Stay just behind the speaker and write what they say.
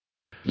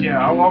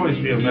Yeah, I'll always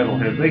be a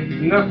metalhead.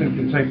 Nothing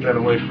can take that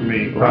away from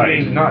me.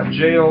 Right. I mean, not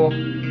jail,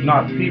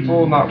 not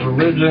people, not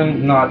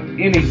religion, not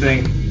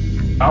anything.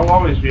 I'll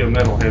always be a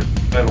metalhead,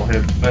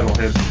 metalhead,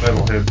 metalhead,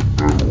 metalhead,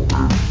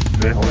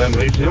 metalhead,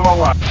 metalhead, all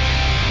right.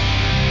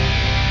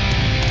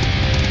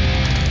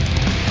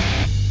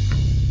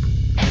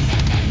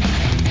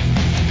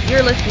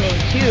 You're listening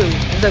to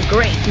the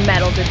Great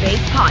Metal Debate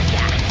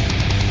Podcast.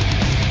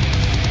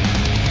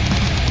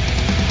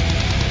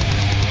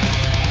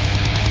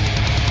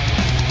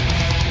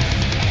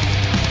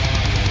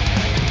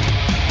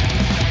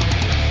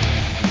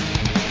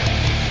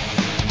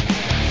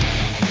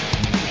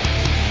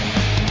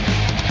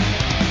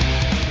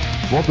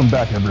 Welcome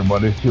back,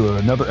 everybody, to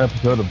another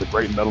episode of the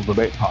Great Metal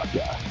Debate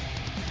Podcast.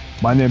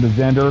 My name is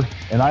Xander,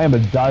 and I am a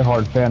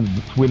diehard fan of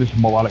the Swedish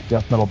melodic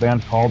death metal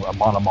band called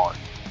Amon Amarth.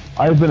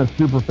 I have been a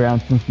super fan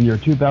since the year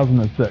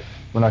 2006,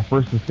 when I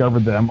first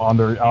discovered them on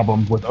their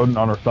album With Odin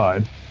on Our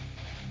Side.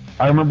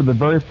 I remember the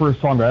very first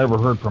song I ever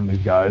heard from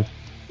these guys.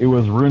 It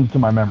was Runes to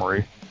My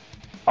Memory.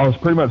 I was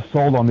pretty much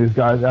sold on these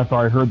guys after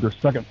I heard their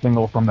second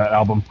single from that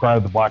album, Cry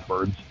of the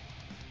Blackbirds.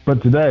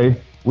 But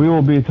today, we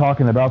will be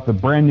talking about the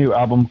brand new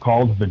album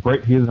called The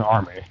Great Heathen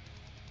Army.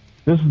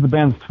 This is the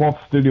band's 12th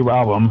studio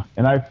album,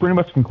 and I've pretty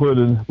much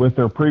concluded with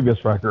their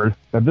previous record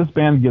that this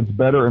band gets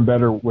better and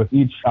better with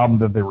each album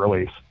that they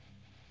release.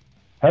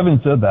 Having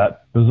said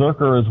that,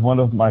 Berserker is one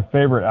of my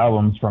favorite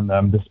albums from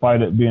them,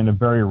 despite it being a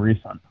very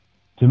recent.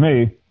 To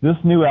me, this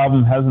new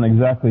album hasn't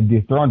exactly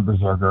dethroned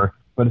Berserker,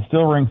 but it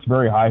still ranks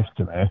very high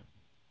to me.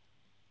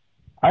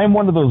 I am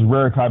one of those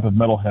rare type of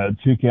metalheads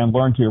who can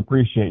learn to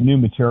appreciate new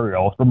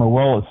material from a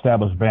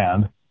well-established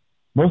band.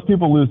 Most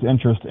people lose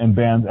interest in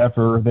bands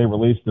after they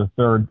release their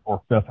third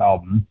or fifth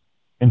album.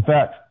 In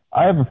fact,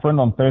 I have a friend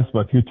on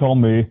Facebook who told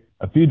me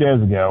a few days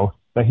ago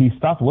that he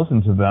stopped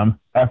listening to them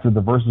after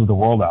the Versus the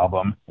World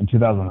album in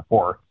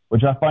 2004,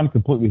 which I find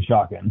completely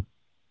shocking.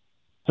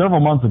 Several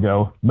months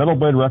ago, Metal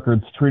Blade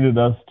Records treated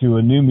us to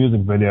a new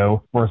music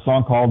video for a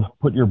song called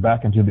Put Your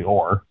Back Into the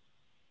Ore.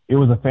 It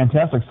was a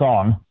fantastic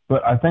song,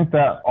 but I think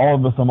that all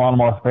of us Amon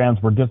Amarth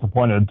fans were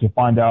disappointed to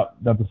find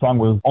out that the song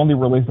was only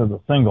released as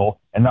a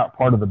single and not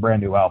part of the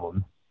brand new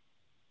album.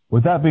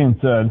 With that being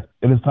said,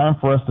 it is time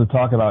for us to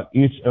talk about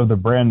each of the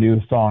brand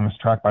new songs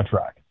track by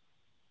track.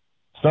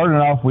 Starting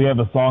off, we have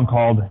a song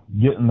called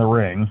Get in the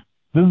Ring.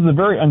 This is a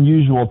very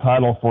unusual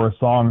title for a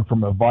song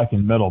from a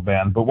Viking metal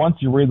band, but once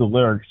you read the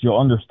lyrics, you'll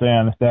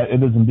understand that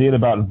it is indeed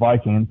about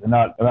Vikings and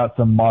not about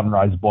some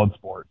modernized blood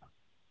sport.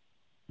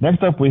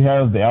 Next up, we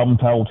have the album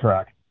title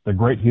track, The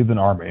Great Heathen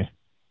Army.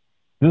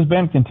 This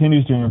band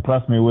continues to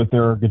impress me with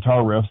their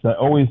guitar riffs that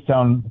always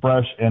sound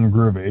fresh and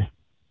groovy.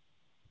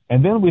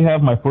 And then we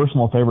have my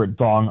personal favorite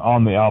song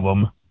on the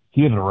album,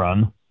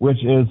 Heathen, which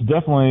is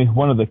definitely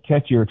one of the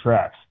catchier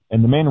tracks,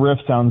 and the main riff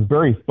sounds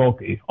very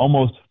folky,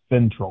 almost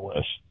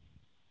Fintroll-ish.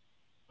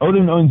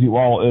 Odin Owns You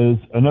All is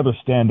another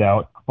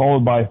standout,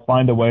 followed by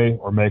Find a Way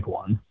or Make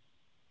One.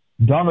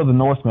 Dawn of the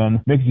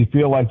Norseman makes you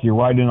feel like you're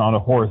riding on a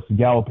horse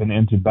galloping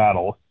into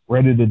battle,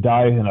 ready to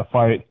die in a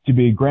fight to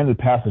be granted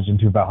passage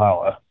into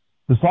Valhalla.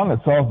 The song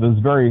itself is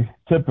very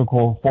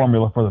typical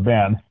formula for the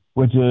band,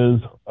 which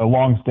is a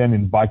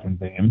long-standing Viking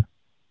theme.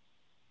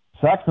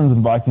 Saxons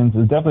and Vikings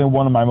is definitely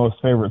one of my most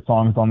favorite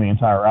songs on the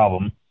entire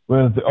album,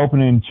 with the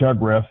opening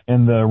chug riff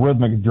and the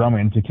rhythmic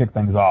drumming to kick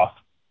things off.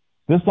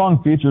 This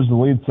song features the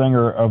lead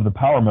singer of the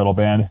power metal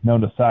band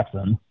known as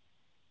Saxon.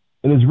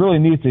 It is really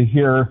neat to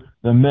hear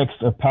the mix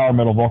of power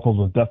metal vocals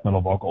with death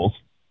metal vocals.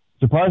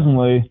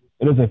 Surprisingly,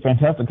 it is a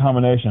fantastic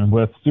combination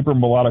with super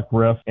melodic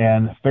riff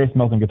and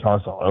face-melting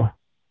guitar solo.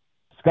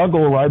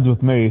 Skuggle Rides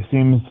With Me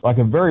seems like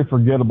a very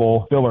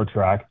forgettable filler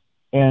track,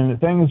 and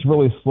things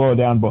really slow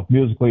down both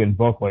musically and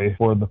vocally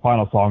for the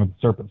final song, The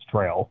Serpent's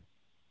Trail.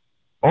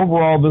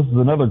 Overall, this is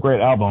another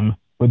great album,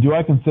 but do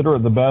I consider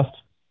it the best?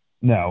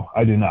 No,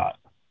 I do not.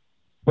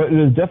 But it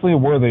is definitely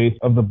worthy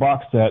of the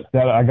box set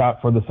that I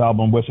got for this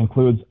album, which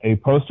includes a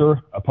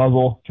poster, a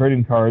puzzle,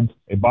 trading cards,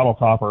 a bottle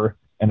topper,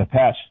 and a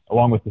patch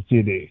along with the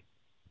CD.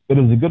 It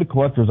is a good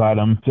collector's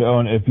item to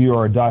own if you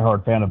are a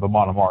diehard fan of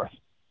Amon Amarth.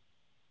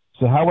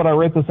 So how would I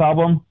rate this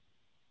album?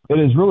 It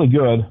is really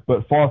good,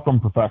 but far from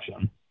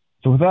perfection.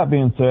 So with that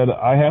being said,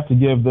 I have to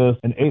give this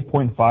an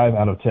 8.5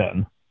 out of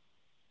 10.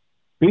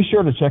 Be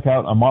sure to check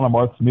out Amon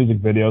Amarth's music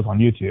videos on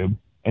YouTube,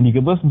 and you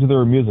can listen to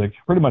their music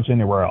pretty much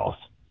anywhere else.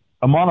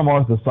 Amon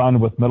Amarth is signed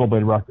with Metal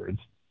Blade Records,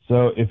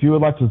 so if you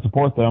would like to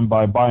support them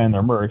by buying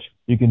their merch,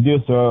 you can do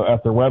so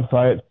at their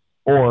website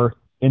or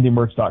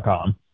indiemerch.com.